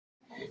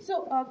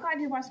So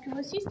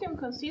cardiovascular system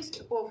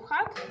consists of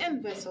heart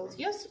and vessels.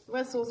 Yes,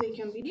 vessels, they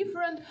can be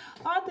different.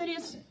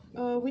 Arteries,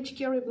 which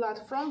carry blood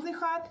from the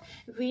heart,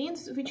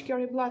 veins, which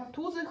carry blood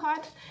to the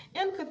heart,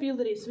 and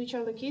capillaries, which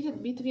are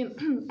located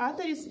between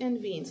arteries and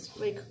veins,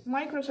 like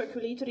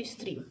microcirculatory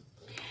stream.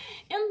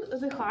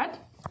 And the heart,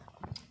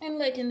 in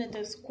Latin it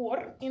is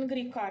cor, in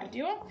Greek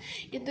cardio,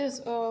 it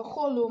is a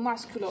hollow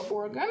muscular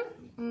organ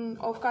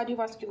of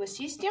cardiovascular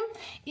system.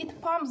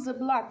 It pumps the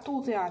blood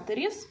to the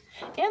arteries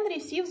and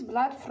receives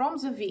blood from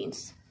the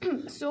veins.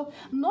 So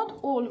not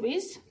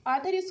always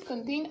arteries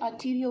contain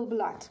arterial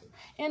blood,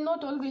 and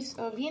not always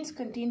veins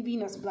contain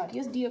venous blood,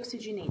 yes,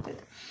 deoxygenated.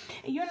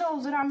 You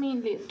know, there are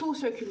mainly two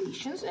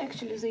circulations,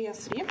 actually there are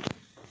three.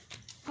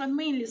 And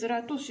mainly there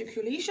are two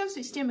circulations,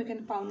 systemic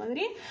and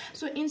pulmonary.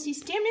 So in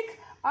systemic,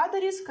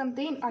 arteries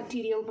contain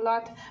arterial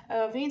blood,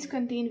 veins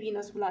contain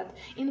venous blood.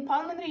 In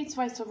pulmonary, it's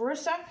vice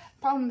versa.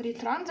 Pulmonary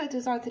trunk, that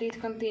is artery, it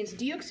contains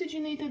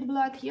deoxygenated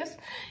blood, yes,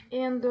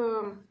 and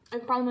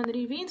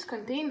pulmonary veins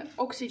contain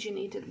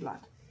oxygenated blood.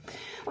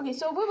 Okay,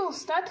 so we will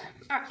start.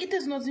 It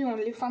is not the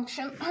only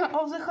function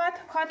of the heart.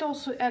 Heart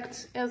also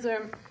acts as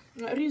a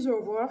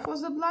reservoir for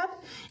the blood,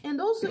 and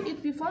also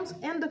it performs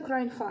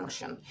endocrine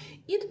function.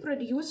 It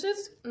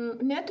produces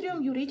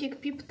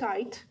natriuretic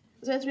peptide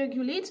that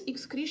regulates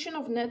excretion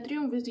of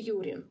natrium with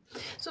urine.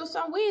 So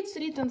somewhere it's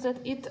written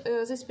that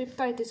this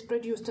peptide is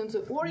produced in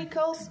the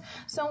auricles,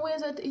 somewhere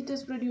that it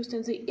is produced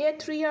in the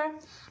atria.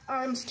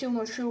 I'm still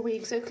not sure where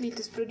exactly it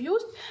is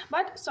produced,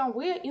 but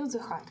somewhere in the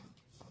heart.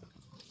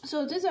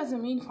 So these are the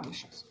main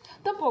functions.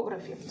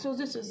 Topography. So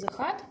this is the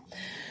heart.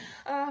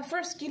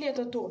 First,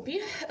 skeletotopy.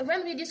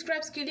 When we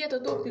describe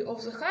skeletotopy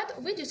of the heart,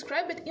 we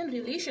describe it in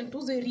relation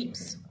to the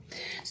ribs.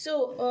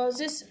 So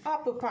this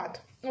upper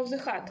part of the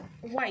heart,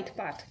 white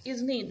part,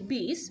 is named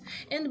base,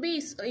 and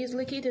base is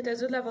located at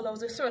the level of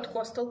the third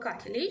costal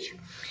cartilage,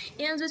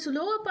 and this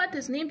lower part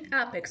is named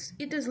apex.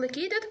 It is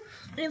located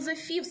in the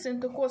fifth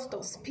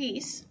intercostal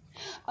space,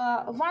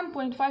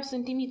 1.5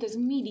 centimeters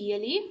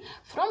medially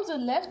from the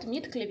left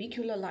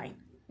mid-clavicular line.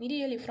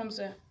 Medially from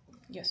the,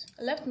 yes,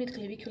 left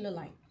mid-clavicular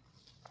line.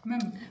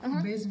 Ma'am,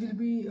 base will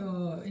be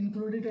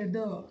included at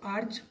the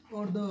arch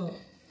or the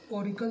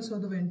auricles or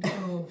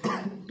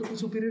the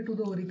superior to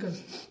the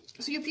auricles?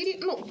 Superior,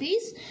 no,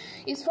 base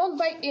is formed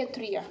by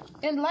atria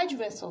and large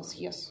vessels,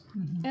 yes.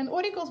 And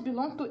auricles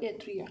belong to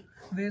atria.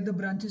 Where the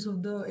branches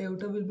of the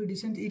aorta will be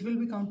descent, it will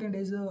be counted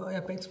as the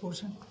apex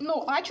portion?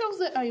 No, arch of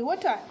the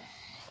aorta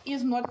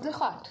is not the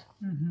heart.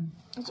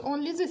 It's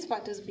only this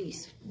part is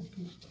base.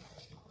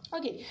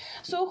 Okay,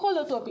 so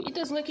holotopy, it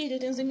is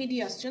located in the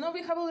mediastinum,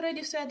 we have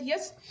already said,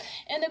 yes,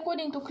 and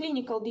according to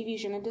clinical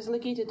division, it is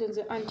located in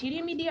the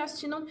anterior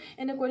mediastinum,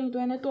 and according to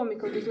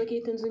anatomical, it is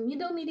located in the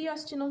middle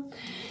mediastinum,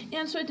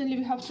 and certainly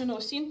we have to know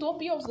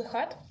syntopy of the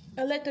heart.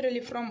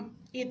 Laterally from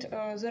it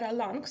there are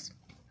lungs,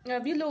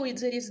 below it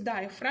there is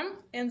diaphragm,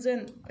 and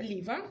then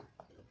liver,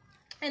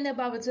 and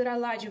above it there are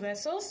large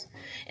vessels,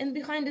 and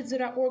behind it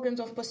there are organs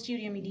of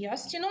posterior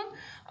mediastinum,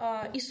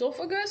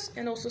 esophagus,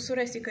 and also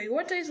thoracic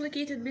aorta is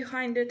located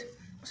behind it.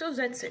 So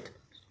that's it.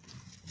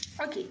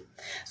 Okay,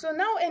 so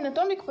now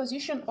anatomic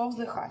position of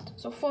the heart.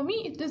 So for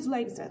me it is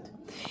like that.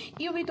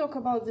 If we talk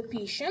about the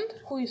patient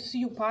who is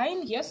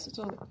supine, yes,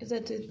 so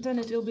then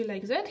it will be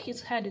like that.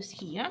 His head is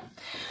here.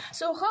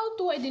 So how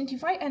to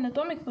identify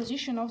anatomic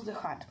position of the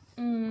heart?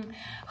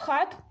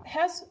 Heart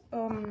has,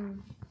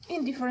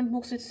 in different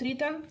books it's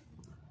written,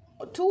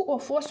 2 or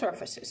 4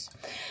 surfaces.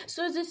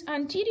 So this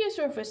anterior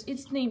surface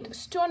is named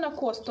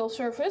sternocostal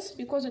surface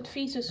because it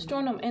faces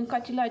sternum and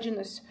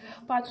cartilaginous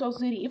parts of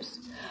the ribs.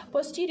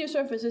 Posterior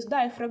surface is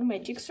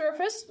diaphragmatic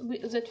surface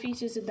that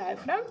faces the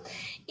diaphragm.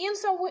 In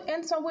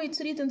some way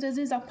it's written that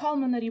these are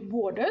pulmonary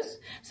borders.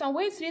 Some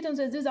way it's written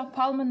that these are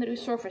pulmonary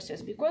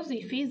surfaces because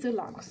they face the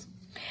lungs.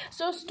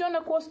 So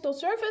sternocostal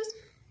surface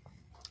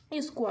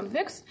is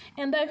convex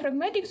and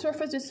diaphragmatic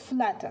surface is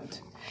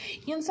flattened.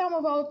 In some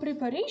of our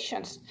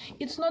preparations,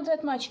 it's not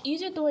that much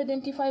easy to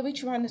identify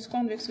which one is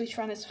convex, which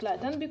one is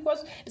flattened,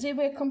 because they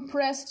were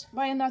compressed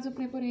by another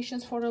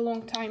preparations for a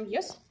long time,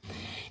 yes?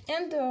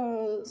 And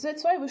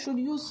that's why we should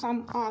use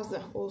some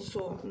other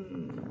also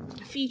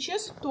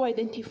features to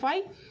identify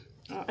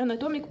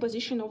anatomic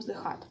position of the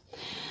heart.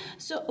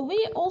 So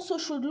we also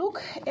should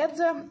look at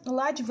the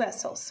large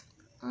vessels.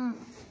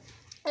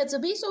 At the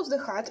base of the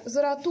heart,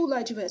 there are 2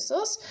 large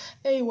vessels,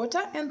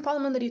 aorta and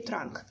pulmonary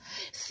trunk.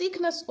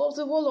 Thickness of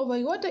the wall of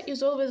aorta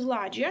is always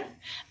larger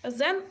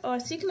than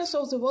thickness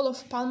of the wall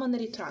of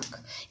pulmonary trunk.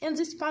 And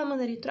this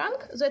pulmonary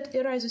trunk that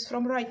arises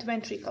from right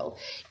ventricle,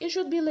 it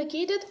should be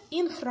located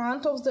in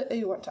front of the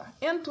aorta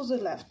and to the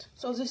left.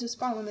 So this is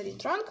pulmonary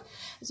trunk,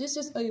 this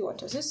is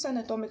aorta, this is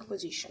anatomic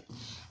position.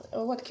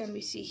 What can we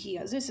see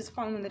here? This is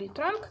pulmonary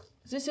trunk,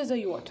 this is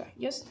aorta.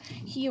 Yes,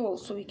 here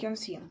also we can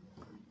see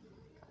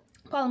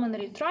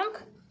pulmonary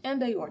trunk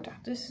and aorta.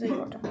 This is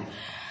aorta.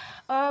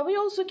 We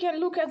also can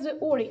look at the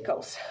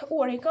auricles.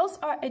 Auricles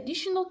are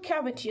additional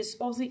cavities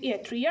of the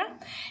atria,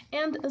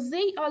 and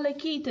they are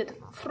located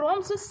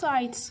from the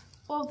sides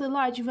of the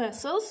large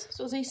vessels,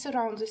 so they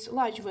surround these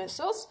large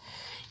vessels,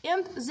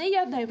 and they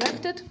are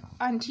directed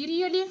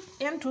anteriorly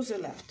and to the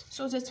left.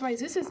 So that's why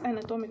this is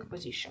anatomic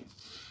position.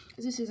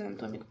 This is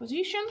anatomic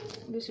position.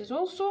 This is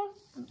also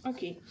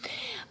okay.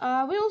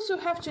 We also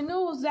have to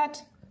know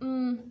that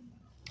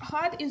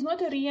heart is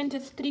not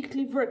oriented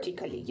strictly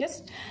vertically.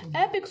 Yes,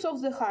 apex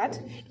of the heart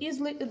is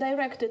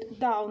directed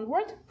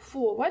downward,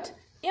 forward,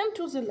 and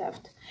to the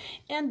left,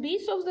 and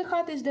base of the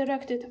heart is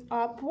directed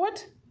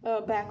upward,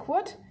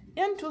 backward,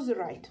 and to the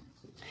right.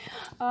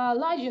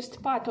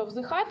 Largest part of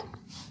the heart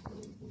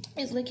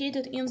is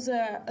located in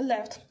the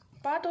left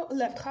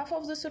half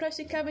of the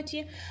thoracic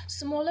cavity.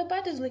 Smaller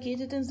part is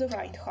located in the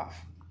right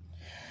half.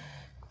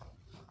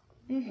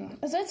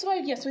 That's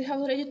why, yes, we have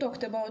already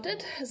talked about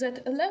it,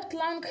 that left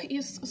lung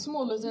is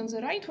smaller than the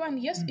right one.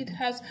 Yes, it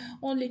has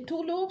only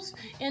 2 lobes,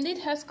 and it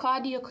has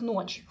cardiac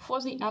notch for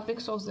the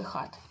apex of the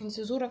heart,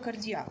 incisura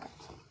cardiaca.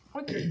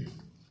 Okay.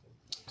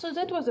 So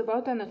that was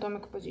about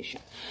anatomic position.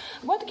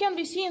 What can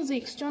we see in the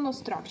external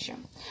structure?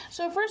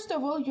 So first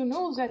of all, you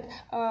know that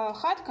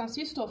heart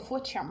consists of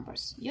 4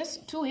 chambers. Yes,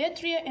 2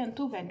 atria and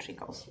 2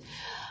 ventricles.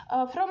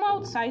 From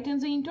outside, in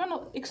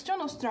the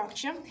external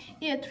structure,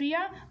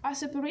 atria are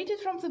separated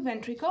from the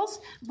ventricles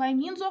by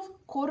means of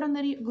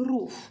coronary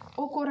groove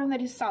or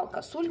coronary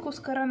sulcus, sulcus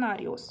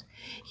coronarius.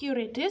 Here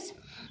it is.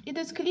 It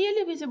is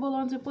clearly visible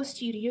on the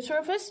posterior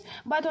surface,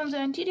 but on the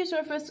anterior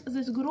surface,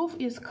 this groove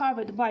is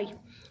covered by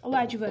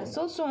large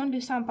vessels, so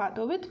only some part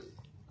of it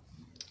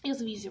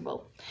is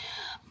visible.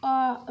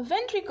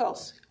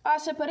 Ventricles are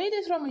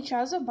separated from each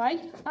other by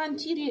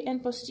anterior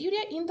and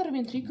posterior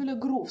interventricular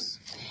grooves.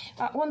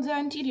 On the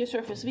anterior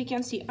surface, we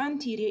can see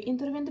anterior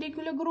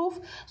interventricular groove,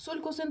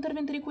 sulcus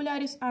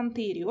interventricularis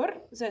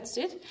anterior, that's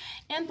it.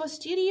 And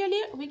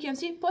posteriorly, we can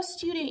see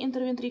posterior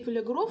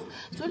interventricular groove,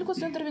 sulcus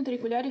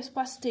interventricularis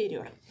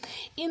posterior.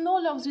 In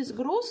all of these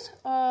grooves,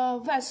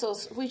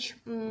 vessels which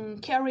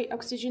carry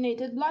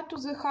oxygenated blood to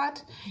the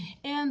heart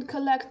and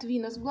collect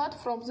venous blood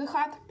from the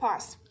heart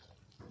pass.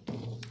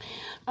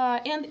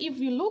 And if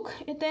we look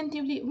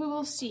attentively, we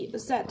will see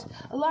that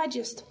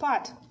largest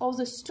part of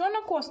the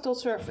sternocostal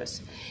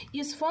surface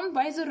is formed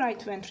by the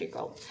right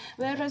ventricle,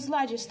 whereas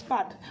largest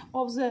part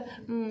of the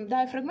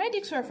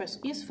diaphragmatic surface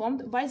is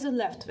formed by the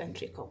left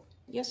ventricle.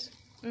 Yes?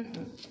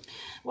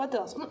 What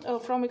else?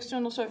 From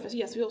external surface,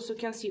 yes, we also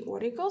can see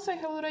auricles, I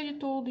have already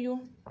told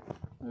you.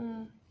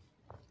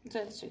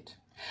 That's it.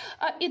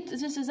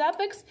 This is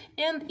apex,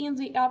 and in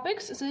the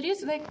apex there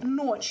is like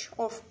notch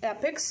of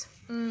apex,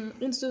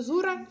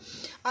 incisura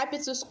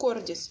apices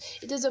cordis.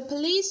 It is a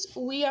place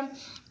where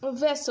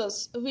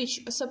vessels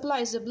which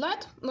supplies the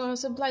blood,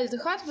 supplies the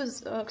heart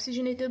with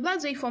oxygenated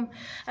blood, they form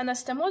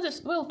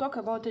anastomosis. We'll talk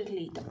about it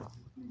later.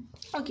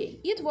 Okay,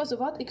 it was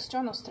about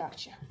external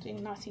structure,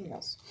 nothing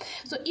else.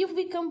 So if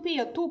we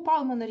compare 2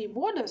 pulmonary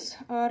borders,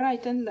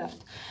 right and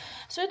left,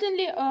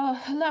 certainly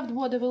left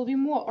border will be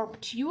more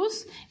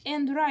obtuse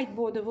and right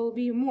border will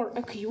be more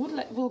acute,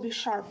 will be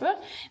sharper,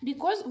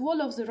 because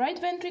wall of the right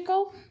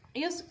ventricle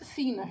is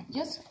thinner,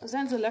 yes,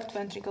 than the left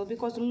ventricle,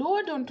 because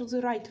load onto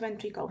the right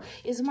ventricle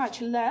is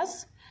much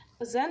less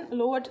than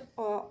load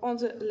on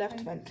the left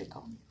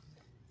ventricle.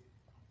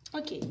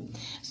 Okay,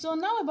 so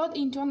now about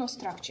internal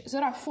structure.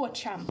 There are 4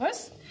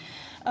 chambers,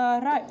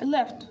 right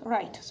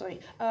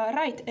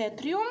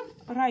atrium,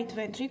 right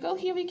ventricle,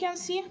 here we can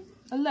see,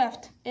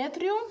 left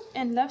atrium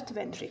and left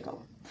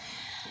ventricle.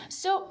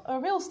 So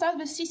we'll start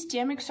with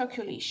systemic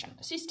circulation.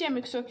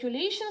 Systemic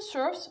circulation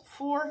serves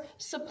for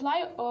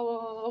supply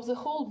of the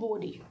whole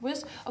body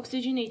with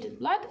oxygenated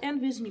blood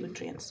and with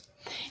nutrients.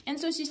 And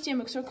so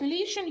systemic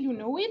circulation, you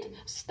know it,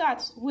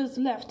 starts with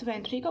left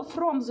ventricle,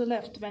 from the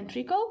left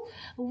ventricle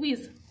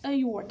with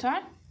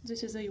aorta.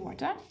 This is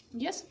aorta,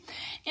 yes,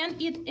 and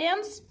it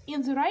ends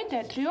in the right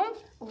atrium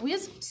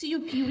with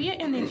superior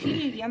and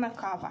inferior vena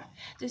cava.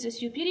 This is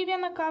superior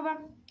vena cava.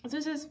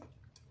 This is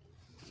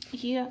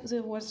here.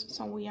 There was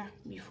somewhere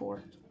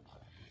before.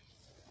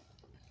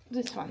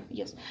 This one,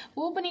 yes,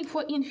 opening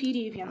for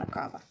inferior vena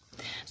cava.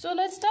 So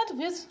let's start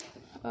with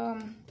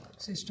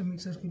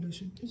systemic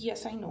circulation.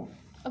 Yes, I know.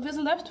 With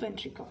left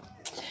ventricle.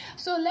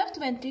 So left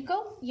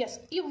ventricle, yes,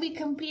 if we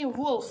compare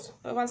walls,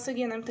 once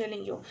again I'm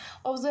telling you,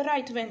 of the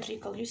right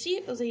ventricle, you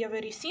see they are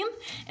very thin,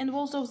 and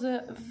walls of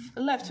the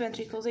left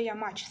ventricle, they are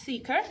much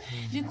thicker,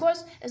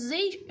 because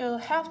they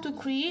have to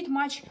create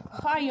much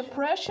higher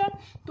pressure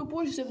to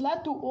push the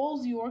blood to all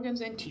the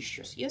organs and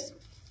tissues, yes?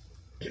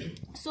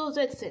 So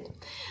that's it.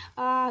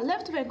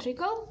 Left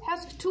ventricle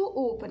has 2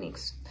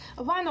 openings.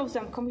 One of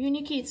them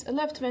communicates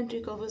left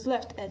ventricle with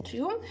left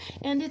atrium,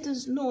 and it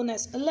is known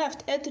as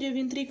left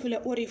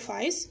atrioventricular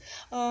orifice.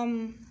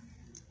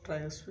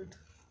 Tricuspid?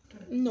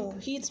 No,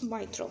 it's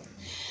mitral.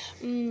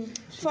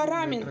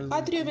 Foramen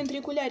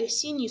atrioventricularis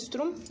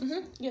sinistrum.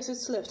 Yes,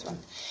 it's left one.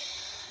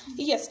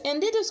 Yes,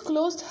 and it is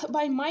closed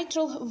by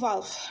mitral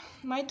valve.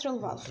 Mitral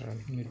valve.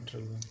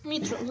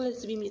 Mitral,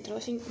 let's be mitral.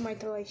 I think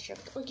mitral I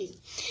checked. Okay.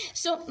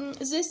 So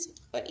this,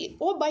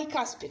 or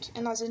bicuspid,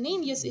 another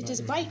name, yes, it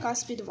is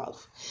bicuspid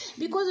valve.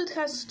 Because it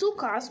has 2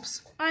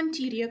 cusps,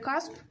 anterior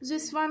cusp,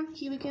 this one,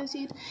 here we can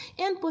see it,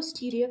 and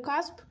posterior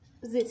cusp,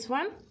 this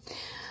one.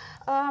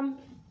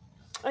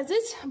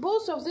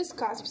 both of these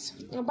cusps,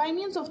 by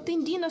means of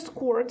tendinous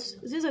cords,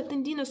 these are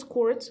tendinous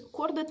cords,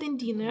 corda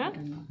tendinea,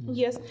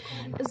 yes,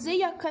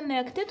 they are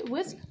connected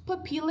with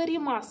papillary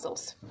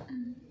muscles,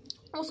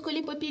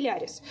 musculi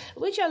papillaris,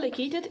 which are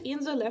located in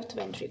the left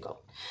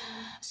ventricle.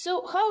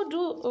 So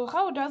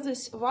how does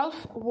this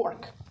valve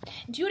work?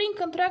 During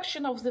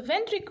contraction of the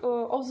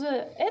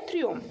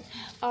atrium,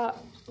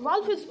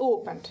 valve is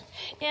opened,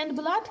 and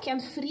blood can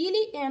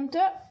freely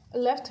enter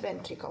left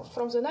ventricle,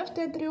 from the left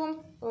atrium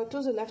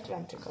to the left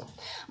ventricle.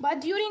 But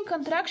during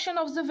contraction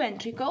of the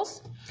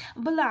ventricles,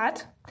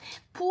 blood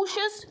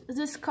pushes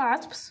these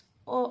cusps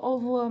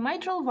of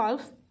mitral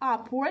valve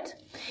upward,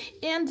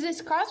 and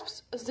these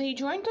cusps, they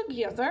join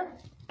together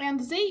and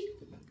they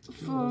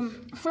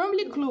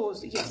firmly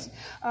close, yes,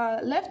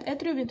 left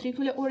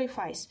atrioventricular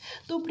orifice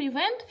to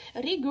prevent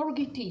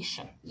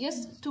regurgitation,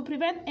 yes, to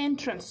prevent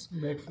entrance,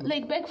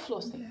 like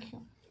backflow, thank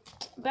you,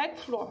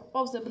 backflow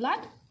of the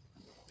blood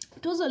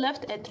to the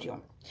left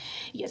atrium,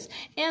 yes,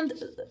 and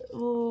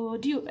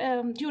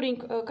during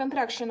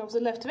contraction of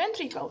the left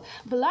ventricle,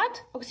 blood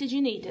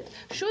oxygenated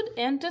should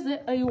enter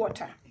the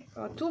aorta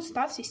to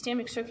start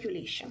systemic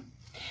circulation.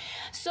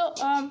 So,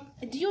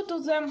 due to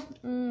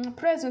the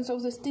presence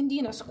of the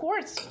tendinous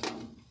cords,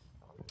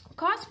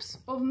 cusps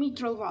of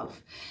mitral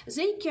valve,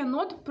 they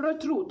cannot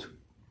protrude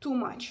too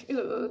much,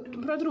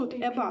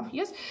 protrude above,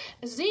 yes,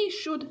 they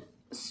should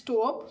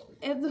stop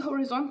at the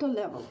horizontal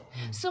level.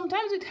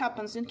 Sometimes it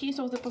happens in case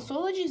of the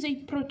pathology, they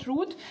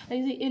protrude,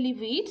 they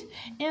elevate,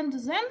 and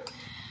then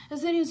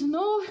there is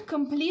no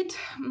complete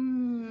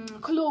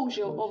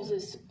closure of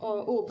this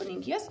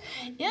opening, yes,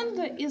 and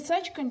in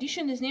such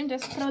condition is named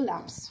as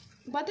prolapse.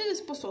 But it is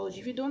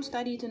pathology, we don't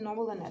study it in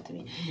normal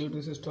anatomy. Due to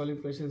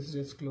systolic pressure, it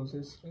just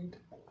closes, right?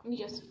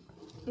 Yes,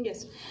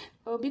 yes.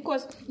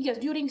 Because, yes,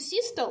 during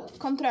systole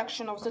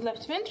contraction of the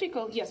left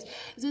ventricle, yes,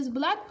 this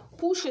blood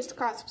pushes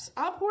cusps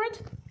upward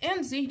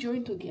and they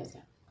join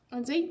together.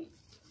 And they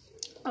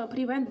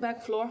prevent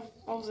backflow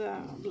of the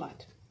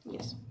blood,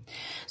 yes.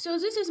 So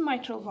this is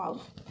mitral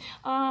valve.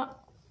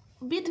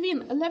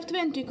 Between left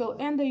ventricle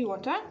and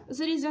aorta,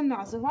 there is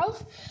another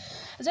valve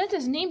that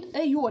is named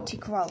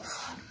aortic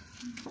valve.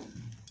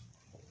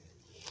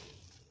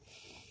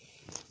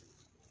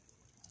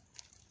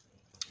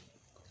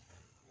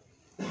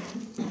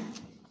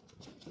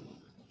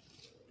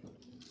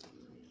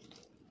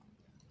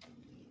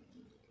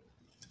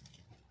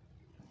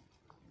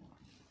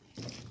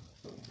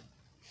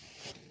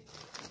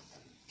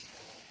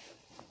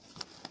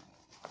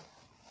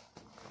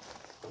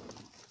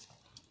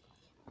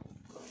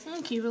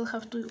 Okay, we'll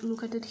have to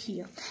look at it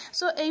here.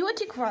 So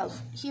aortic valve,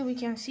 here we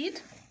can see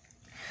it.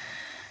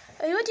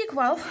 Aortic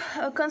valve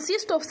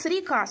consists of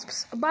three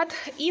cusps, but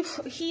if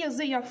here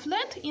they are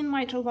flat in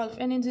mitral valve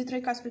and in the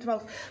tricuspid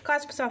valve,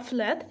 cusps are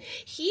flat,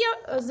 here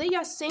they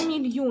are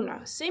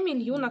semilunar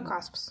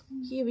cusps.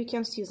 Here we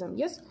can see them,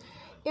 yes?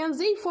 And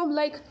they form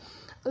like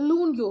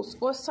lunules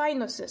or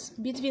sinuses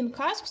between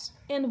cusps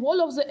and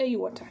wall of the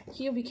aorta.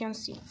 Here we can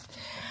see.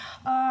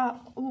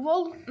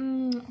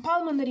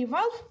 Pulmonary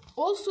valve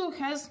also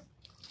has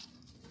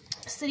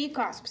three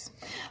cusps,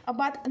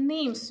 but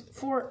names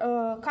for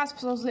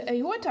cusps of the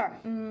aorta,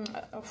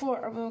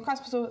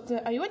 cusps of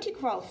the aortic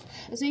valve,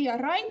 they are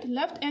right,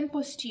 left, and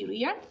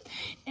posterior,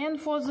 and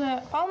for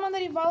the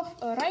pulmonary valve,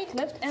 right,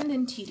 left, and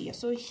anterior.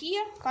 So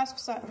here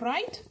cusps are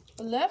right,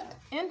 left,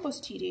 and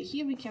posterior.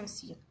 Here we can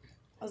see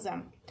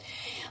them.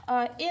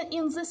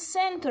 In the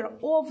center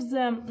of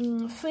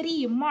the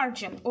free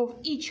margin of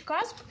each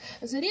cusp,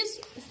 there is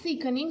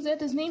thickening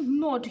that is named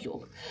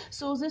nodule.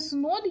 So these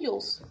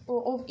nodules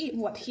of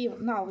what here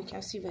now we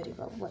can see very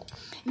well. What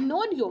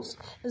nodules,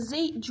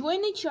 they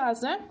join each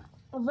other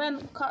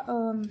when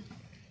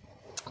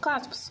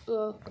cusps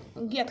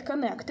get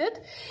connected,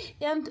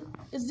 and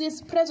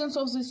this presence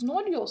of these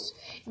nodules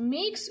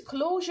makes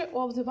closure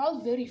of the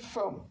valve very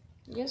firm.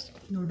 Yes.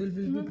 Nodule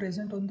will be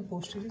present on the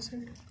posterior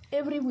side?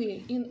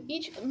 Everywhere. In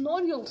each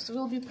nodules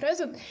will be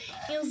present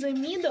in the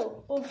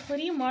middle of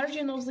free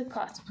margin of the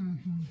cusp.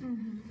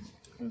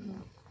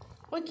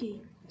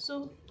 Okay,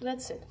 so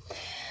that's it.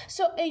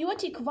 So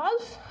aortic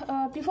valve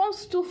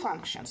performs two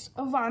functions.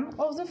 One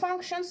of the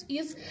functions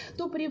is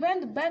to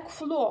prevent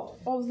backflow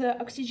of the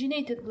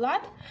oxygenated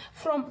blood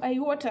from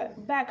aorta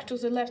back to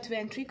the left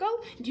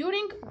ventricle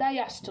during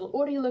diastole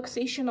or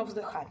relaxation of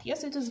the heart.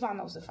 Yes, it is one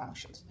of the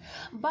functions.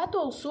 But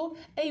also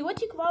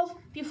aortic valve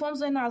performs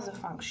another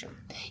function.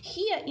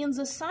 Here in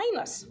the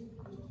sinus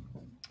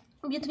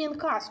between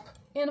cusp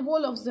and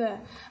wall of the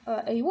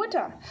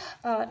aorta,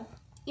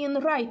 in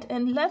right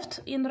and left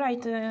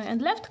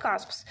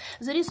cusps,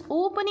 there is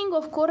opening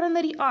of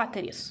coronary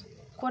arteries.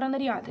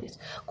 Coronary arteries,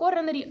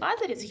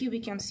 here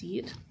we can see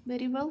it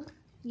very well.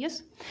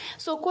 Yes.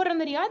 So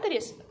coronary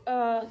arteries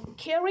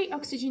carry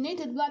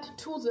oxygenated blood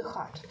to the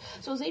heart.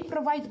 So they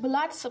provide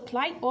blood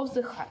supply of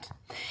the heart.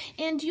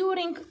 And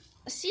during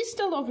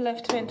systole of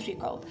left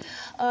ventricle,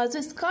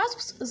 these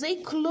cusps, they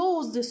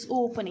close this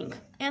opening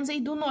and they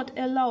do not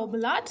allow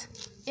blood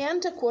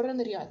enter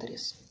coronary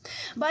arteries.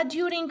 But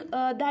during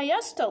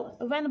diastole,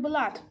 when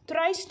blood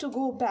tries to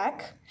go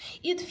back,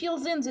 it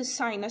fills in the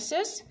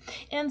sinuses,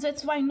 and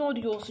that's why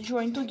nodules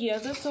join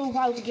together, so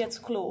valve gets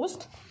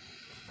closed.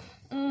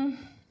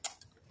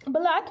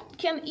 Blood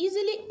can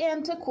easily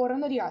enter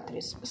coronary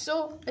arteries.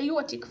 So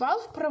aortic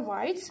valve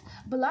provides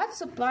blood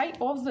supply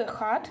of the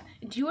heart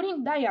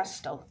during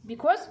diastole,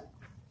 because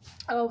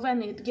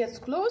when it gets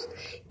closed,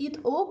 it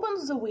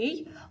opens the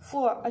way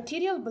for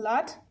arterial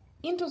blood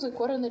into the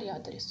coronary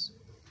arteries.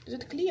 Is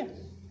it clear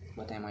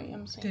what I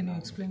am saying? Can you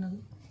explain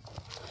again?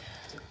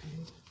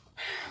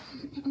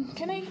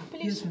 Can I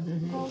please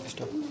go?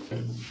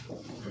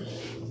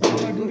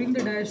 During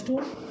the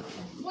diastole?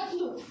 What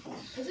look?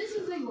 This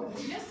is the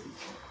aorta, yes?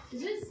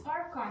 These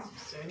are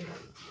cusps.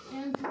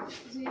 And the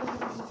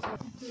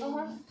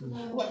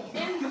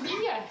and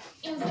here,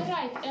 in the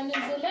right and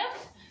in the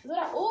left, there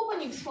are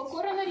openings for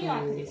coronary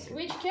arteries,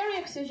 which carry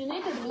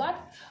oxygenated blood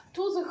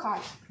to the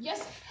heart.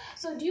 Yes?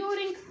 So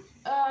during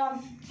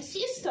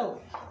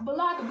systole,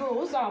 blood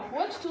goes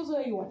upward to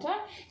the aorta,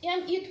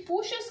 and it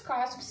pushes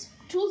cusps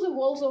to the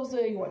walls of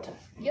the aorta.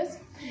 Yes?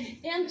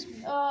 And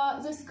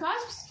these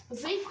cusps,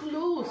 they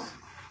close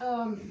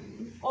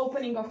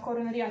opening of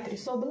coronary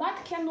arteries, so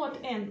blood cannot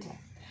enter.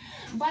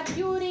 But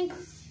during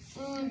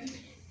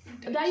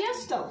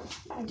diastole,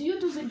 due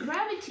to the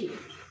gravity,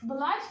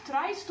 blood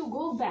tries to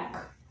go back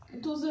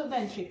to the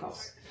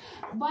ventricles,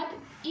 but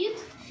it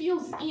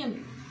fills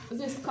in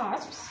these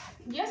cusps,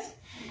 yes,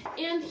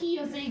 and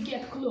here they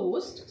get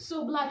closed,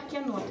 so blood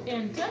cannot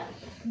enter,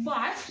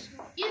 but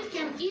it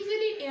can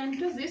easily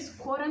enter these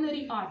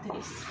coronary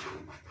arteries.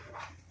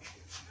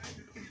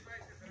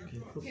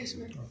 Yes,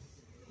 ma'am.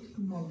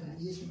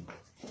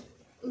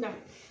 No.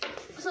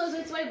 So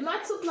that's why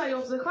blood supply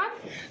of the heart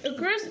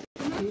occurs.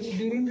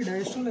 During the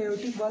diastole,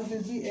 aortic valve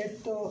will be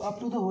at up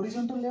to the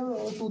horizontal level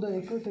or to the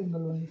acute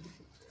angle only?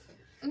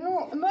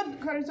 No, not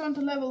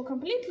horizontal level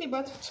completely,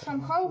 but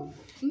somehow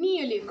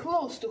nearly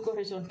close to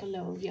horizontal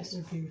level, yes.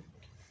 Okay.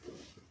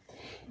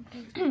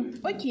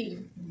 Okay,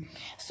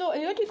 so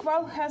aortic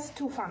valve has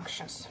two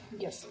functions,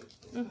 yes.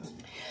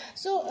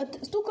 So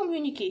two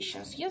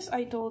communications, yes,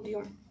 I told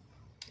you,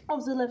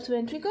 of the left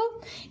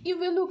ventricle. If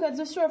we look at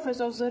the surface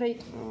of the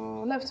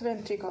left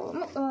ventricle,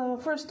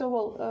 first of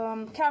all,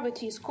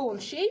 cavity is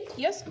cone-shaped,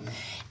 yes,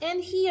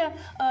 and here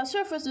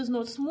surface is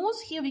not smooth.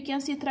 Here we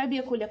can see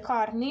trabecular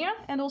carnea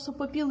and also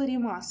papillary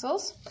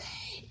muscles.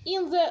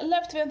 In the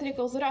left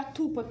ventricle there are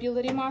two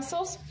papillary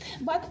muscles,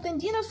 but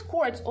tendinous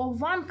cords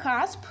of one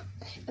cusp,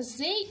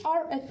 they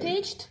are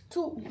attached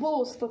to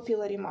both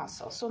papillary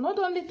muscles. So not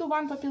only to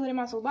one papillary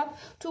muscle, but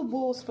to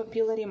both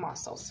papillary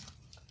muscles.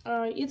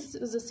 It's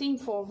the same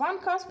for one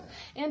cusp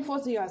and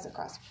for the other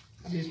cusp.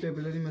 These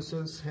papillary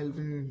muscles help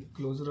in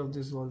closure of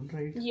this valve,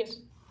 right?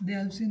 Yes. They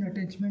help in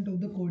attachment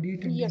of the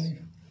caudate tendon. Yes.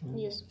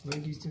 Yes.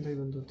 वही चीज़ चिंता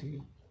बंद होती है.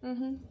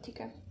 ठीक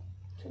है.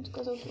 What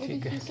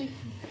did he say?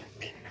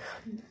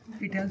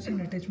 It helps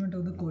in attachment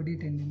of the caudate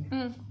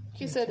tendon.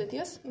 He said it,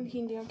 yes, in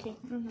Hindi. Okay.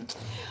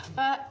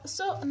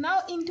 So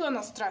now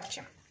internal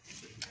structure.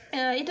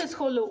 It is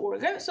hollow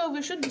organ, so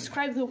we should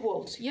describe the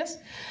walls. Yes.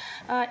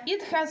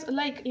 It has,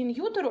 like in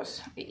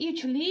uterus,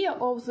 each layer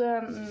of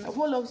the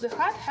wall of the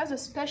heart has a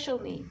special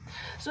name.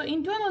 So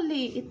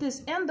internally it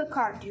is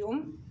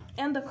endocardium,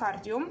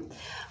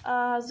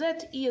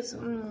 that is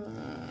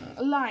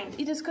lined,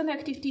 it is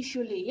connective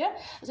tissue layer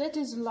that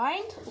is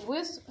lined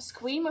with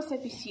squamous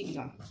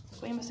epithelium.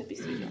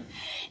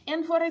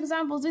 And for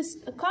example, these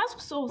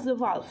cusps of the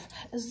valve,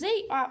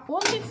 they are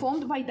only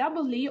formed by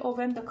double layer of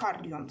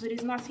endocardium. There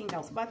is nothing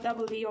else but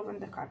double layer of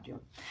endocardium.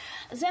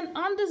 Then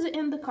under the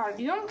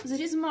endocardium,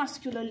 there is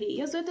muscular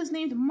layer that is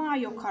named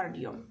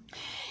myocardium.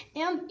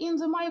 And in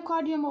the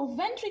myocardium of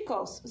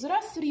ventricles, there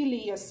are three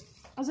layers.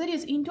 There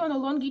is internal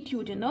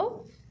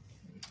longitudinal,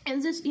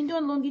 and this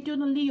internal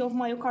longitudinal layer of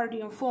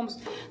myocardium forms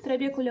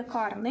trabecular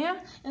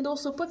carnea and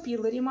also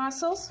papillary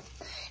muscles.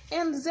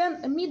 And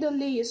then a middle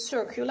layer is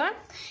circular,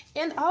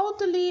 and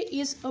outer layer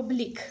is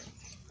oblique.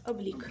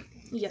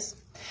 Yes.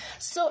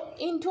 So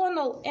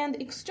internal and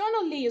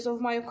external layers of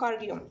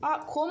myocardium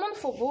are common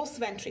for both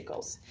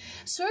ventricles.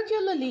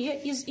 Circular layer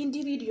is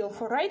individual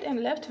for right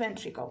and left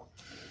ventricle.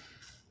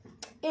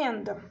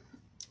 And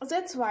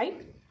that's why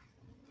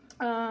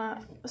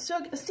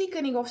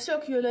thickening of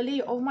circular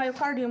layer of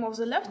myocardium of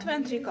the left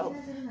ventricle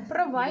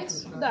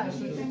provides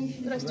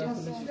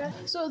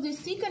so this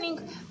thickening,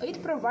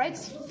 it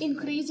provides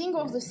increasing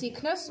of the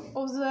thickness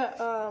of the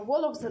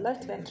wall of the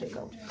left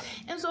ventricle.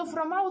 And so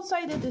from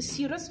outside of the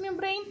serous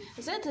membrane,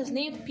 that is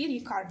named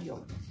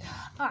pericardium.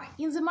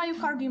 In the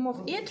myocardium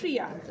of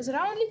atria, there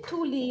are only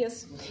two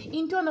layers.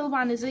 Internal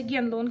one is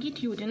again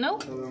longitudinal.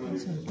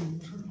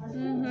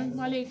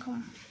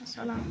 Алейкум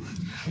ассалам.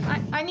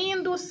 Они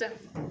индусы.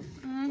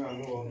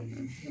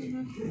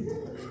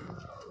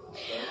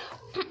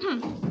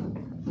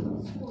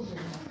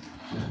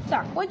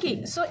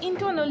 Okay, so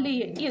internal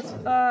layer is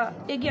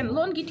again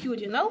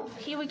longitudinal,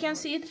 here we can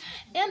see it,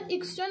 and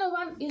external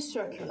one is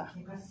circular.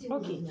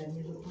 Okay.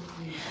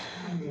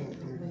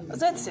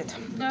 that's it.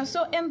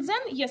 And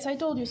then, yes, I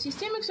told you,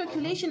 systemic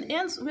circulation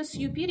ends with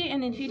superior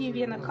and inferior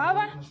vena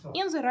cava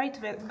in the right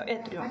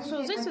atrium.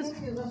 So this is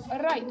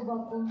right.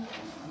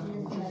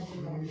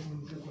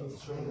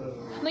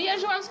 Но я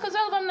же вам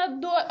сказала, вам надо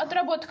до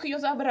отработок ее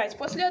забрать.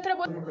 После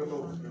отработки...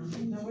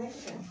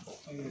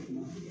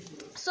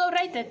 So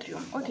right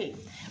atrium, okay.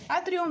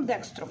 Atrium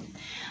dextrum.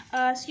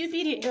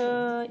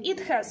 Superior, it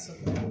has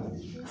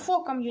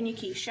 4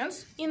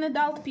 communications in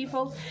adult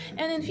people,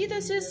 and in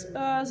fetuses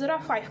there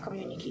are 5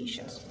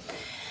 communications.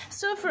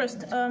 So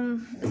first,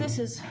 this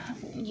is,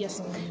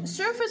 yes,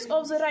 surface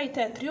of the right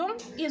atrium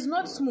is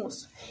not smooth.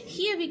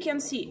 Here we can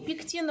see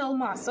pectinal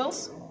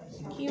muscles.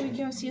 Here we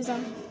can see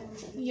them.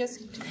 Yes,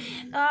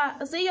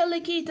 they are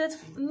located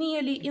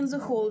nearly in the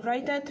whole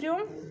right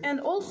atrium and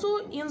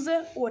also in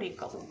the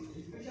auricle.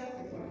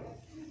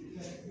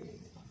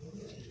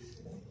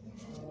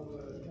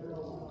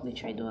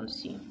 Which I don't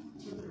see.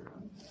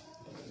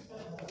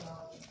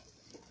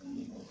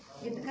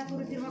 Это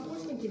которые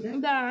первокурсники, да?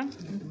 Да.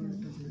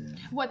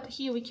 What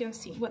here we can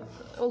see. What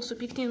also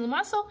pectinal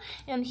muscle,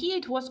 and here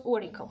it was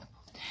auricle.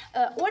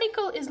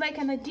 Auricle is like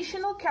an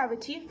additional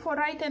cavity for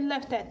right and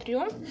left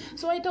atrium.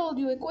 So I told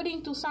you,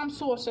 according to some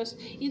sources,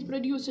 it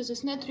produces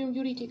this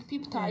natriuretic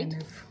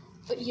peptide.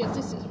 Yes,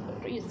 this is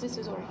auricle. Yes, this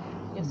is auricle.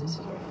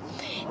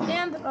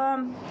 And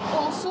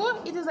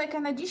also, it is like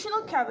an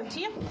additional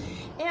cavity,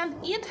 and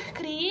it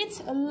creates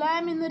a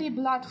laminary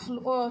blood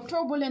flow,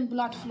 turbulent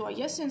blood flow,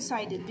 yes,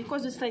 inside it,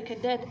 because it's like a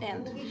dead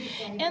end.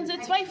 And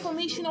that's why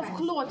formation of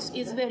clots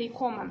is very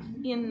common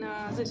in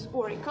these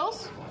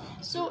auricles.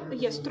 So,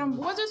 yes,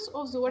 thrombosis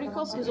of the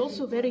auricles is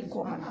also very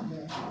common.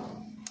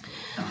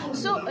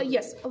 So,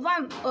 yes,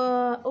 one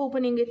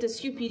opening it is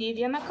superior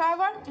vena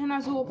cava,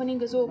 another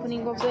opening is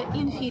opening of the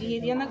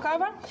inferior vena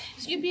cava.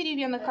 Superior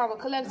vena cava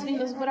collects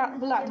venous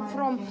blood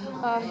from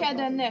head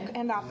and neck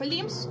and upper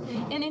limbs,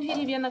 and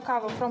inferior vena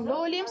cava from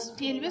lower limbs,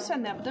 pelvis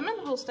and abdomen.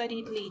 We'll study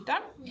it later.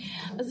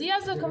 The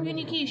other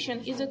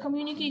communication is a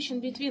communication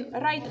between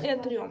right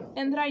atrium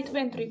and right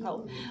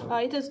ventricle.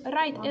 It is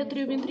right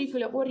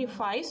atrioventricular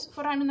orifice,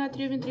 foramen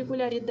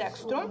atrioventriculare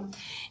dextrum,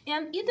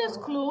 and it is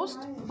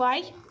closed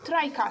by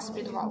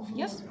tricuspid valve.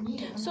 Yes,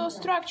 so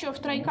structure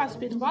of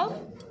tricuspid valve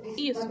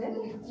is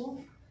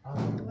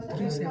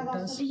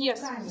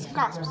yes,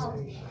 cusps.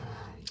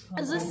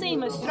 The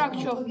same as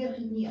structure of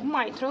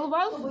mitral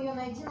valve.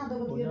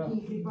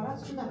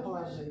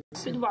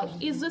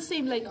 Valve is the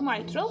same like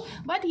mitral,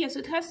 but yes,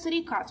 it has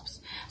 3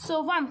 cusps.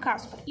 So one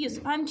cusp is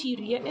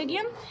anterior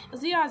again,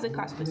 the other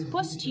cusp is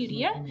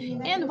posterior,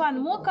 and one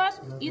more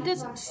cusp, it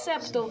is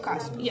septal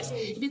cusp. Yes,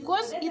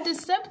 because it is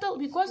septal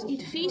because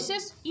it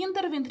faces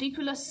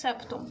interventricular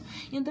septum.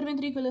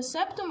 Interventricular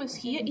septum is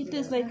here. It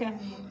is like a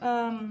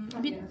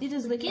it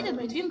is located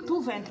between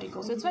 2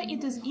 ventricles. That's why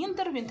it is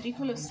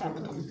interventricular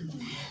septum.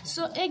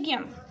 So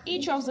again,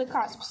 each of the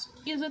cusps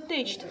is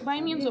attached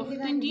by means of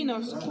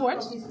tendinous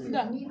cords.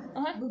 Да.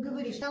 Вы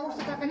говорите, потому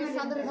что как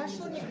Александр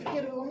Ивашурник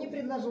первый он мне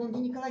предложил, он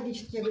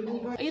гинекологический, я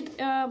говорю, It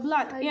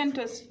blood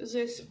enters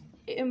this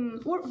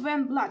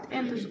when blood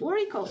enters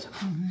auricles,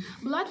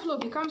 blood flow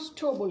becomes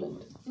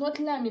turbulent, not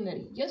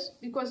laminary. Yes,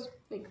 because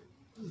like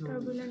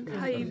turbulent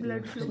high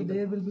blood flow. So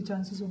there will be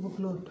chances of a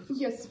clot.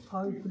 Yes.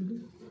 How it will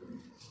be?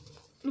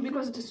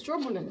 Because it is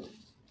turbulent.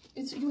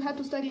 It's you had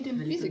to study it in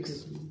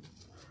physics.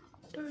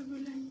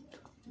 Turbulent.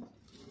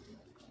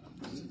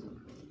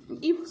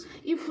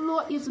 If flow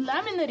is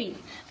laminary,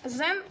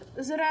 then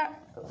there are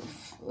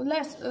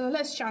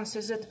less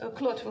chances that a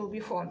clot will be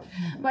formed.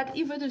 But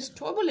if it is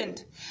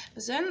turbulent,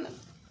 then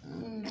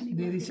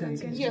There is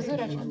chances. yes,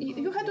 there are chances.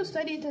 You have to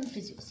study it in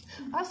physics.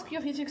 Ask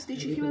your physics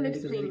teacher; he will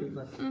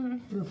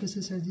explain.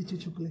 Professor Sergey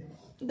Chuchukle.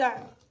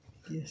 Да.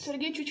 Yes.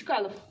 Сергей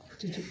Чучкалов.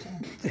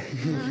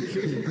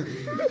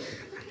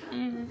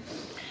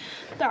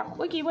 Так,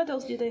 okay, what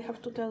else did I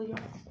have to tell you?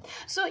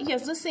 So,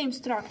 yes, the same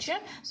structure.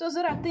 So,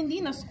 there are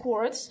tendinous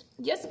cords,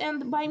 yes,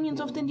 and by means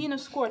of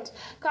tendinous cords,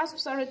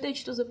 cusps are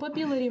attached to the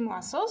papillary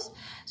muscles.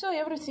 So,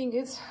 everything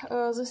is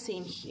the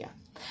same here.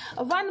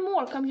 One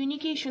more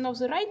communication of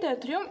the right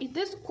atrium, it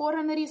is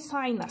coronary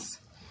sinus,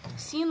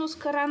 sinus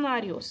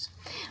coronarius.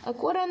 A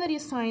coronary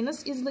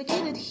sinus is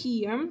located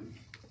here.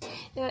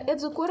 At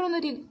the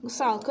coronary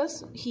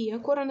sulcus, here,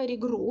 coronary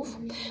groove.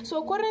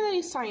 So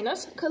coronary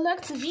sinus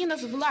collects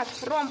venous blood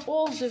from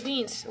all the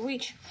veins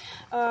which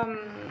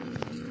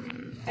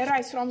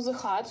arise from the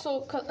heart.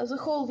 So the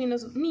whole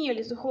venous,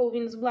 nearly the whole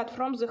venous blood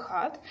from the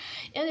heart.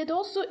 And it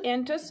also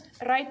enters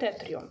right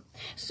atrium.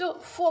 So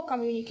 4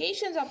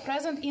 communications are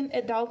present in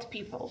adult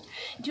people.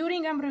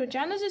 During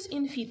embryogenesis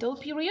in fetal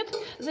period,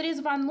 there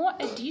is one more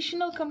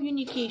additional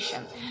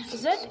communication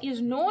that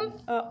is known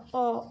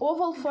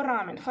oval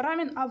foramen,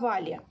 foramen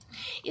avalia.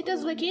 It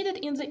is located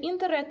in the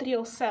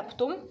interatrial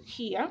septum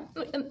here.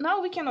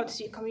 Now we cannot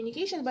see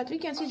communication, but we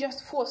can see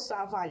just fossa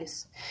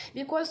avalis,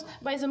 because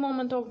by the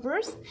moment of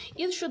birth,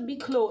 it should be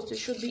closed, it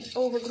should be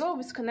overgrown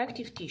with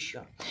connective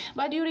tissue.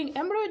 But during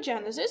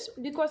embryogenesis,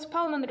 because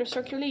pulmonary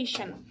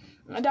circulation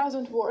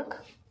doesn't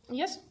work,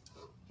 yes,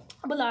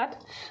 blood,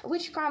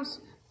 which comes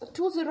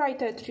to the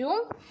right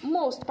atrium,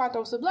 most part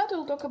of the blood,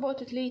 we'll talk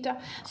about it later,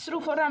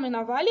 through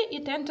foramina valley,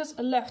 it enters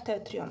left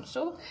atrium.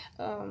 So,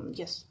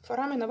 yes,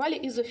 foramina valley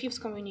is the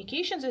fifth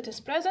communication that is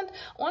present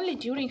only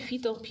during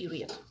fetal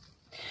period.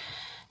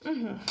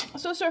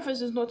 So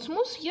surface is not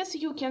smooth. Yes,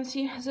 you can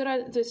see there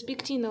are the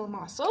pectineal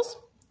muscles.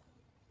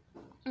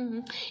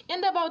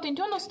 And about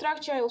internal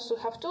structure, I also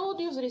have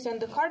told you there is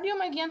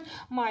endocardium again,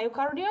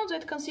 myocardium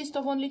that consists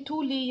of only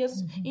two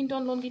layers,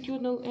 internal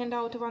longitudinal and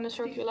outer one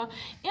circular,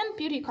 and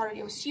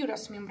pericardium,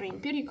 serous membrane,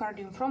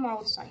 pericardium from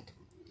outside.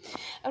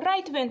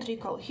 Right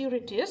ventricle, here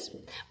it is,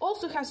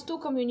 also has two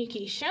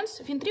communications,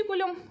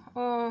 ventriculum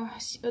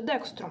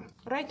dextrum,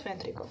 right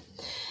ventricle.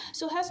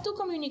 So has two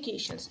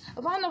communications.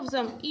 One of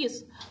them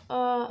is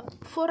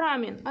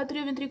foramen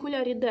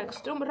atrioventriculare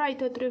dextrum, right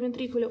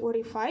atrioventricular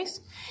orifice,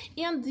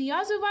 and the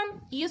other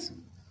one is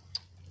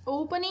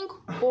opening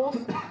of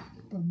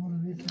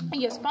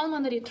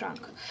pulmonary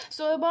trunk.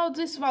 So about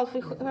this valve we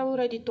have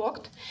already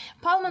talked.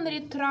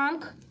 Pulmonary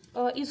trunk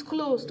is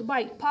closed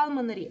by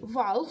pulmonary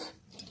valve.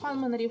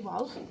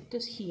 It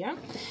is here.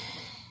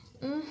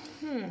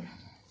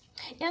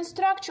 And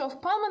structure of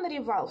pulmonary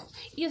valve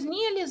is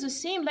nearly the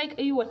same like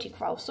aortic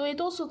valve. So it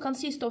also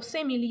consists of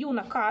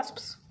semilunar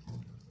cusps.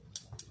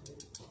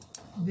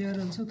 They are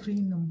also 3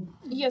 in number.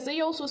 Yes, they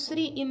are also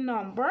 3 in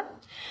number.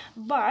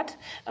 But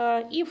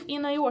if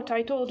in aorta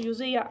I told you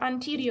they are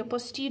anterior,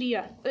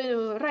 posterior,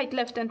 right,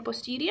 left, and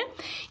posterior,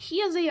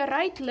 here they are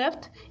right,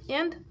 left,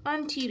 and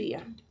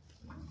anterior.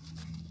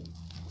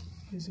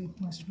 Yes,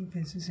 it must be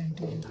faces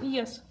anterior.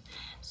 Yes.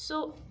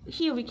 So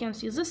here we can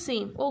see the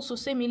same, also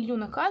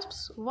semilunar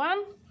cusps,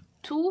 1,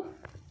 2,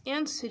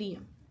 and 3.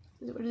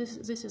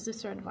 This is the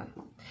third one.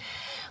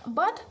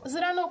 But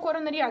there are no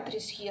coronary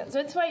arteries here.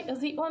 That's why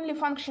the only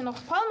function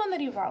of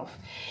pulmonary valve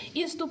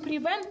is to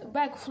prevent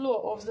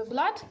backflow of the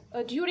blood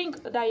during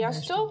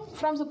diastole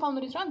from the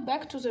pulmonary trunk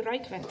back to the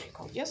right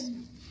ventricle. Yes?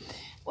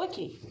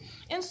 Okay.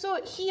 And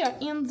so here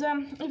in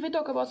the, if we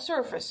talk about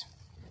surface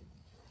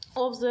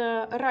of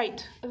the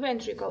right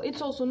ventricle,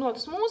 it's also not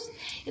smooth.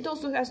 It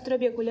also has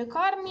trabecular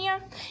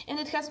carnia, and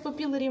it has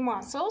papillary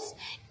muscles.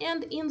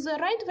 And in the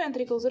right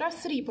ventricle there are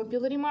 3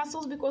 papillary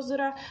muscles because there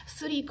are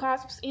 3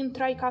 cusps in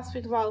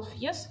tricuspid valve.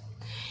 Yes,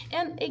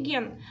 and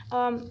again,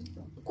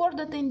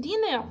 chorda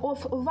tendinea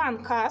of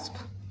one cusp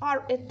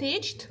are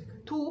attached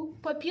to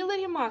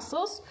papillary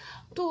muscles,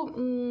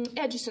 to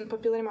adjacent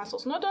papillary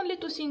muscles, not only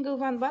to single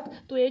one but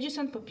to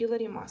adjacent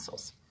papillary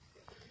muscles.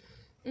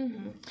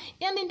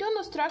 And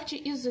internal structure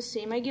is the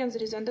same. Again,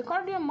 there is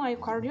endocardium,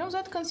 myocardium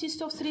that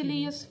consists of 3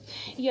 layers.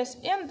 Yes,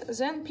 and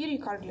then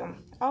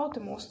pericardium,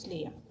 outermost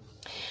layer.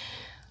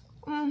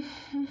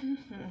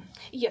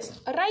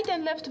 Yes, right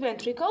and left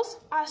ventricles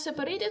are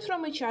separated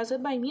from each other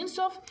by means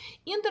of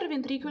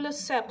interventricular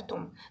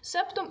septum,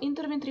 septum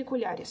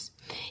interventricularis.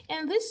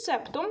 And this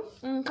septum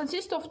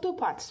consists of 2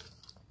 parts.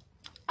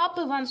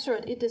 Upper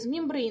 1/3, it is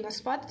membranous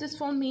part, it is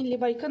formed mainly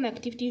by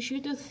connective tissue,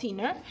 it is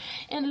thinner,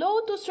 and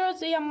lower 2/3,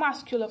 they are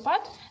muscular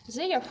part,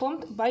 they are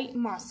formed by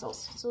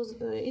muscles, so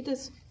it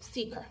is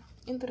thicker,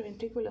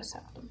 interventricular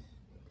septum.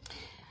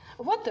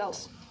 What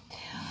else?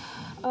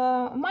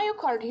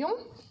 Myocardium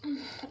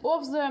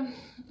of the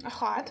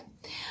heart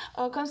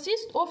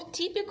consists of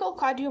typical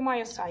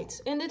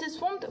cardiomyocytes, and it is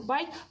formed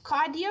by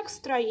cardiac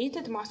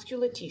striated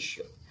muscular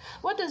tissue.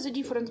 What is the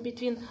difference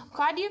between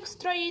cardiac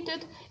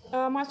striated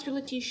muscular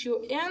tissue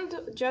and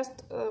just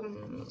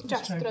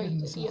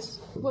striated? Yes.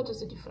 What is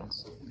the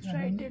difference?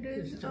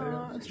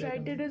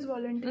 Striated is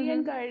voluntary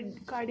and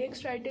cardiac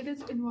striated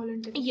is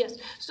involuntary. Yes.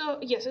 So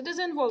yes, it is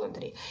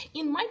involuntary.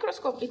 In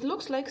microscope, it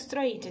looks like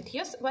striated.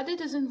 Yes, but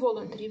it is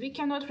involuntary. We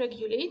cannot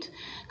regulate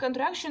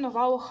contraction of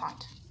our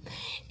heart.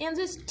 And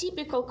these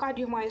typical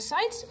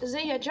cardiomyocytes,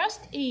 they are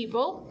just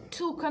able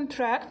to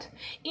contract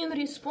in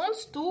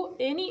response to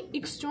any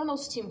external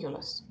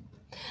stimulus.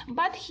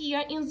 But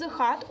here in the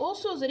heart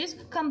also there is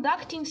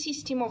conducting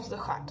system of the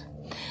heart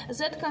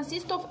that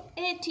consists of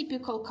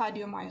atypical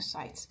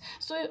cardiomyocytes.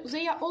 So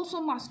they are also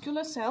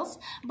muscular cells,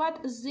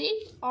 but they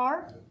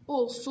are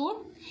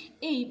also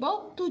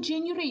able to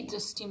generate the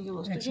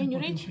stimulus,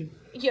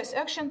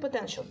 action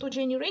potential, to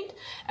generate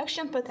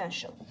action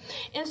potential.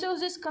 And so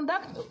this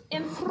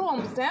and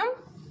from them,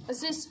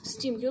 this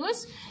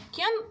stimulus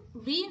can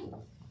be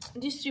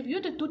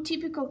distributed to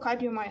typical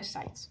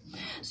cardiomyocytes.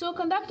 So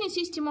conducting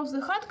system of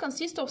the heart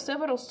consists of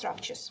several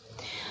structures.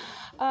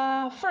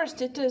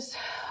 First, it is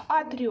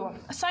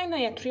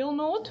synoatrial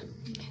node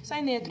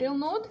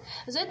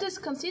that is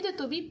considered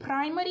to be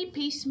primary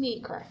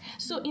pacemaker.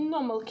 So in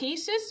normal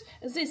cases,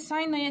 this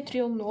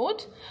synoatrial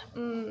node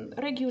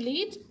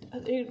regulates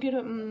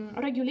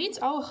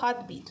our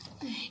heartbeat.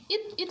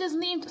 It is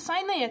named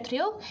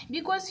synoatrial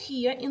because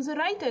here in the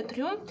right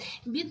atrium,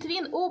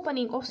 between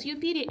opening of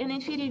superior and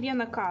inferior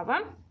vena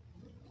cava,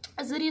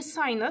 there is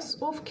sinus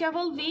of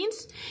caval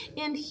veins,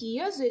 and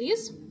here there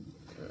is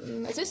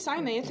this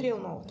synoatrial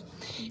node.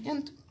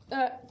 And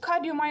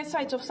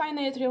cardiomyocytes of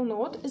synoatrial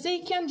node, they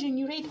can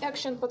generate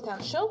action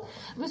potential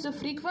with a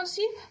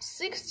frequency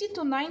 60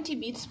 to 90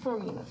 beats per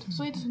minute.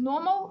 So it's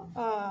normal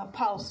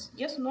pulse,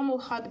 yes, normal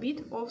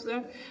heartbeat of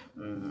the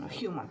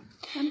human.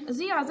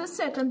 The other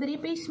secondary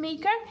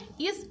pacemaker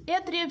is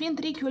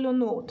atrioventricular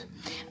node.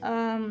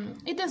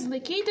 It is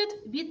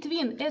located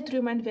between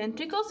atrium and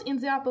ventricles in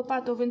the upper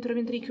part of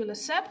interventricular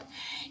septum,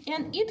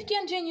 and it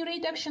can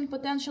generate action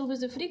potential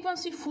with a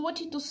frequency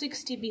 40 to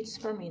 60 beats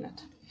per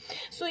minute.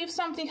 So if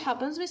something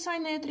happens with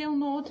synoatrial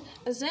node,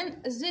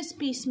 then this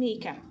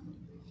pacemaker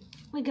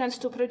begins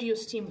to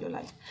produce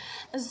stimuli.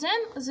 Then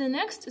the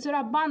next, there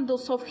are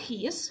bundles of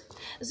his.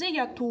 They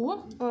are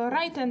two,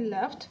 right and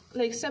left,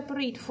 like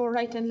separate for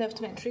right and left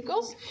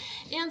ventricles.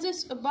 And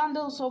these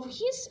bundles of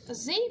his,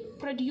 they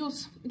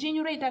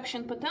generate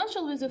action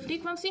potential with a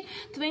frequency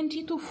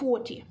 20 to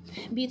 40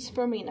 beats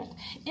per minute.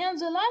 And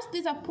the last,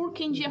 these are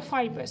Purkinje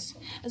fibers.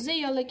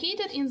 They are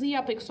located in the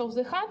apex of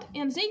the heart,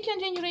 and they can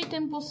generate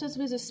impulses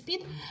with a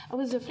speed,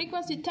 with a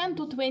frequency 10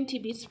 to 20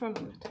 beats per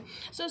minute.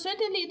 So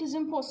certainly it is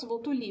impossible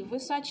to live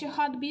with such a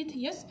heartbeat,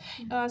 yes.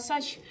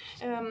 Such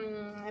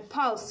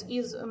pulse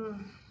is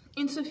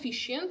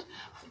insufficient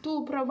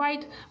to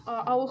provide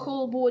our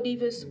whole body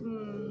with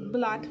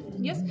blood,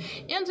 yes.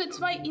 And that's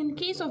why in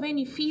case of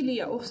any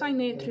failure of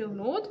synoatrial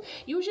node,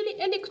 usually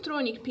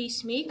electronic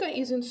pacemaker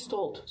is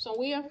installed. So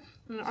we are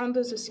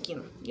under the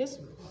skin, yes.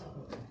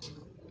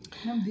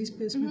 Now these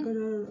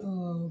pacemakers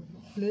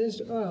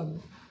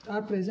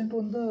are present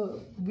on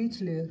the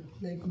which layer,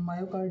 like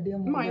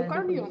myocardium?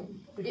 Myocardium.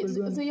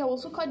 They are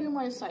also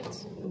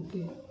cardiomyocytes.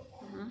 Okay.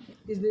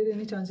 Is there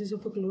any chances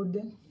of a clot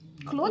then?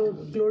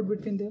 Clot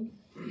between them?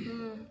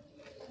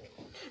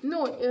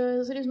 No,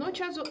 there is no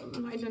chance of,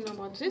 I don't know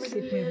about this.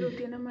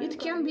 It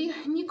can be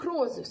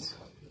necrosis.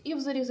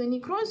 If there is a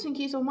necrosis in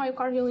case of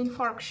myocardial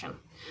infarction,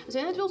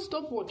 then it will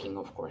stop working,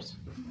 of course.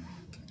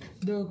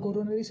 The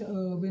coronary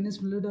venous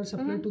blood are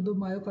supplied to the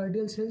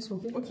myocardial cells,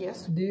 okay?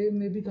 Yes. They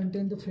maybe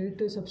contain the fat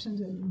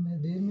substance.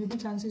 There may be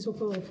chances of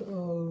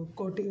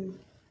clotting.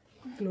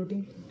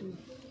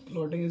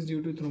 Clotting is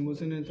due to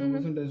thrombosin, and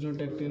thrombosin does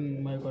not act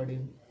in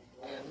myocardium.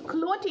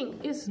 Clotting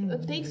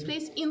takes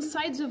place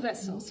inside the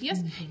vessels,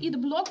 yes? It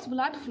blocks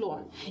blood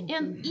flow.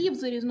 And if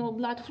there is no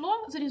blood flow,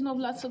 there is no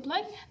blood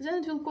supply, then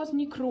it will cause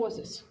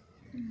necrosis.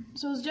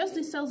 So it's just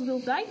the cells will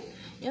die,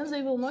 and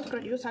they will not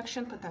produce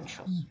action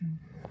potentials.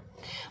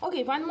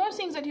 Okay, one more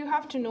thing that you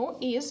have to know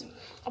is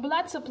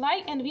blood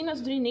supply and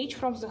venous drainage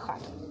from the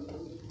heart.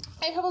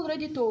 I have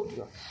already told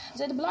you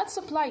that blood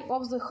supply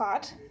of the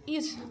heart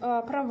is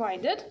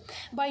provided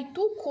by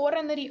two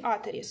coronary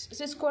arteries.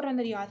 These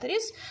coronary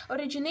arteries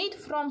originate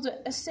from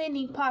the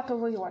ascending part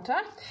of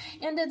aorta,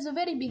 and at the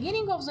very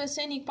beginning of the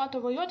ascending part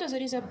of aorta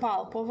there is a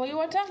bulb of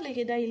aorta, like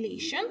a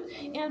dilation,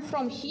 and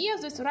from here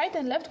this right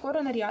and left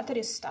coronary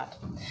arteries start.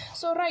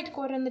 So right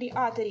coronary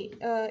artery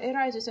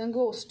arises and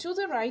goes to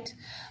the right,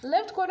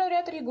 left coronary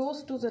artery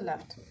goes to the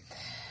left.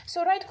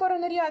 So right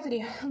coronary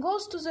artery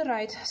goes to the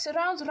right,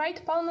 surrounds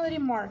right pulmonary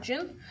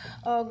margin,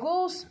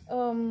 lies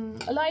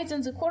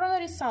in the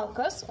coronary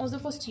sulcus on the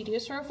posterior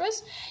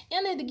surface,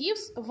 and it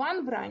gives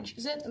one branch,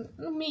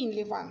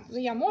 mainly one.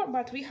 There are more,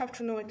 but we have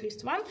to know at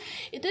least one.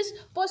 It is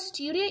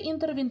posterior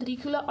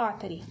interventricular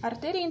artery,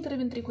 arteria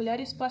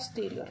interventricularis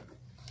posterior.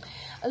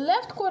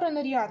 Left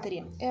coronary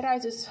artery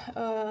arises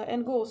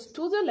and goes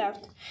to the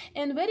left,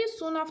 and very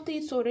soon after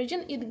its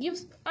origin it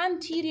gives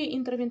anterior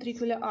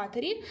interventricular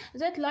artery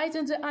that lies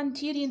in the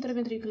anterior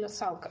interventricular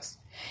sulcus.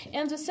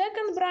 And the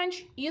second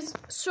branch is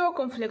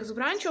circumflex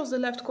branch of the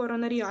left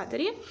coronary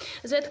artery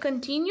that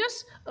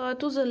continues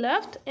to the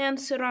left and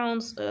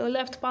surrounds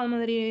left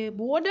pulmonary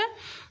border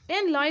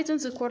and lies in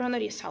the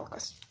coronary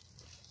sulcus.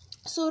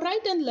 So right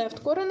and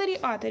left coronary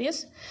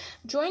arteries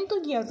join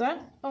together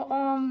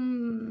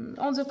on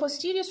the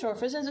posterior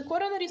surface in the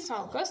coronary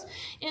sulcus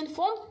and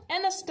form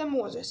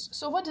anastomosis.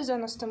 So what is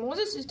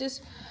anastomosis? It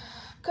is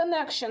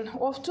connection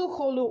of two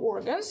hollow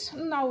organs.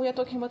 Now we are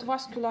talking about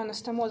vascular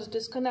anastomosis. It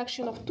is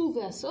connection of two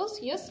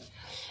vessels, yes,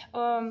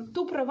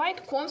 to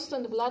provide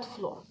constant blood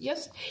flow,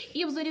 yes.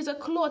 If there is a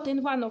clot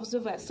in one of the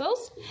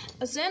vessels,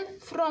 then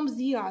from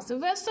the other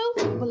vessel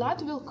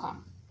blood will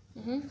come.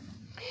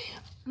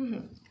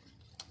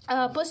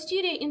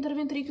 Posterior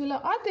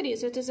interventricular artery,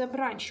 that is a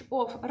branch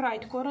of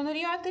right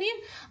coronary artery,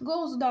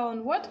 goes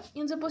downward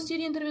in the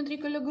posterior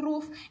interventricular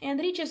groove and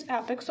reaches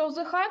apex of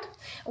the heart,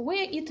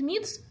 where it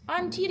meets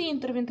anterior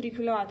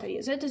interventricular artery,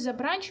 that is a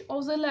branch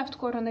of the left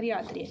coronary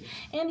artery.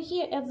 And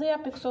here at the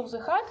apex of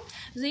the heart,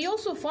 they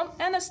also form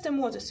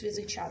anastomosis with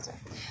each other.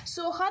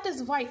 So heart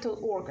is vital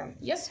organ,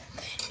 yes,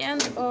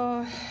 and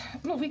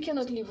no, we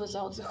cannot live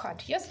without the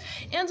heart, yes,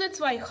 and that's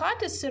why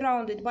heart is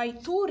surrounded by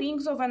two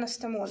rings of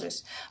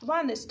anastomosis.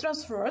 One is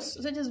transverse,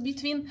 that is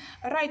between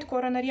right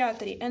coronary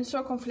artery and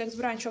circumflex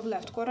branch of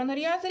left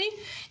coronary artery,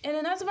 and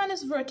another one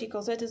is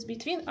vertical, that is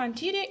between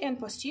anterior and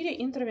posterior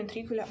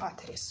interventricular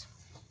arteries.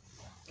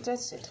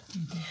 That's it.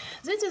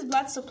 This is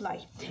blood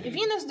supply.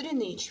 Venous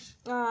drainage.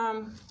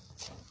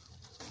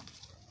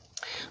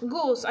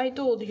 goes, I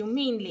told you,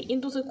 mainly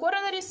into the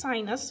coronary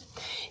sinus,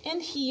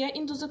 and here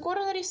into the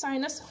coronary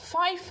sinus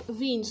 5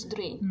 veins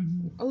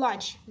drain,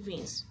 large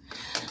veins.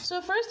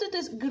 So first it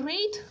is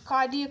great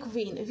cardiac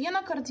vein,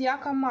 vena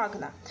cardiaca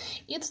magna.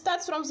 It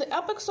starts from the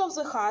apex of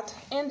the heart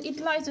and it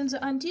lies in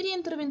the anterior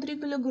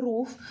interventricular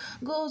groove,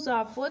 goes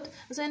upward,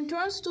 then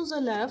turns to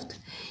the left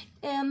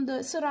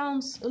and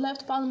surrounds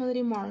left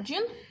pulmonary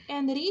margin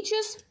and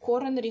reaches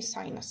coronary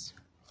sinus.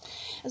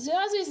 The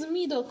other is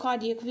middle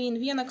cardiac vein,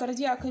 vena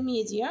cardiaca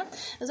media,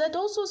 that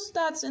also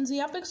starts in the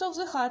apex of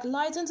the heart,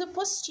 lies in the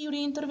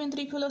posterior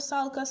interventricular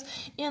sulcus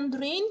and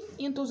drain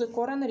into the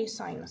coronary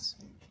sinus.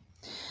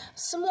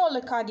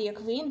 Smaller cardiac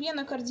vein,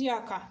 vena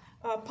cardiaca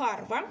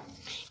parva,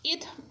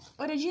 it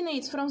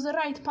originates from the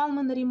right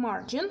pulmonary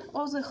margin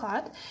of the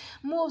heart,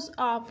 moves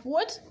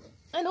upward,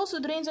 and also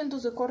drains into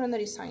the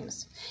coronary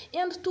sinus.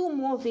 And 2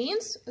 more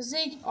veins,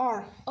 they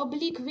are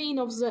oblique vein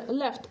of the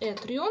left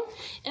atrium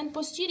and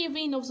posterior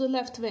vein of the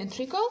left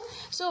ventricle.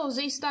 So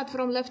they start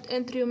from left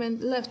atrium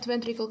and left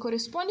ventricle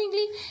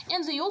correspondingly,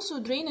 and they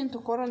also drain into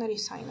coronary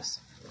sinus.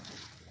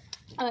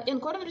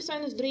 And coronary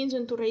sinus drains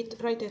into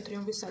right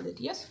atrium, we said it,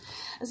 yes?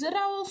 There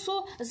are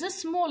also the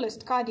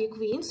smallest cardiac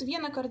veins,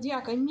 vena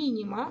cardiaca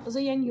minima,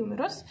 they are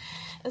numerous.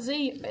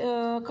 They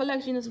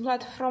collect venous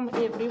blood from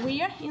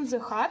everywhere in the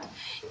heart,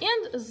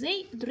 and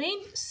they drain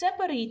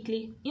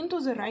separately into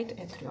the right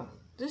atrium.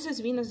 This is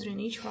venous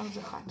drainage from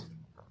the heart.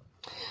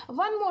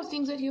 One more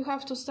thing that you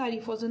have to study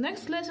for the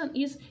next lesson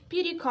is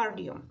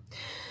pericardium.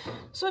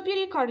 So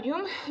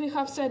pericardium, we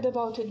have said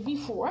about it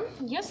before,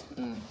 yes?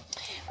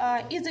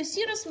 Is a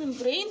serous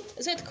membrane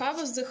that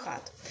covers the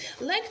heart.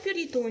 Like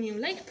peritoneum,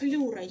 like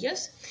pleura,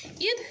 yes?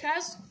 It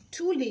has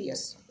 2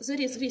 layers. There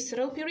is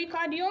visceral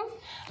pericardium,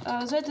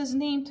 that is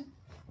named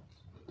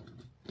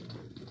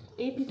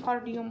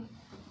epicardium.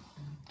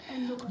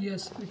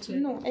 Yes, it's a...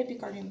 No,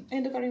 epicardium.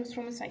 Endocardium is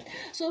from inside.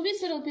 So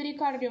visceral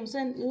pericardium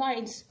then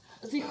lines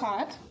the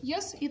heart,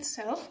 yes,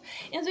 itself.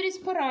 And there is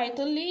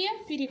parietal layer,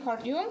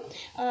 pericardium,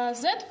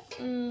 that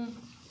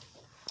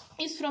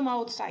is from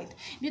outside.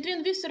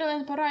 Between visceral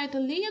and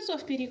parietal layers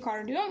of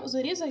pericardium,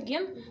 there is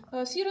again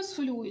serous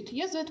fluid,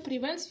 yes, that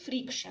prevents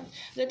friction,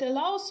 that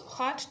allows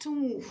heart to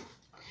move.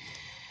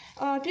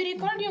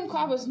 Pericardium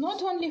covers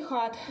not only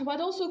heart, but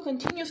also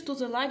continues to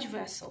the large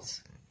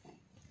vessels,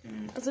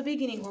 the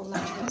beginning of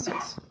large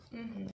vessels.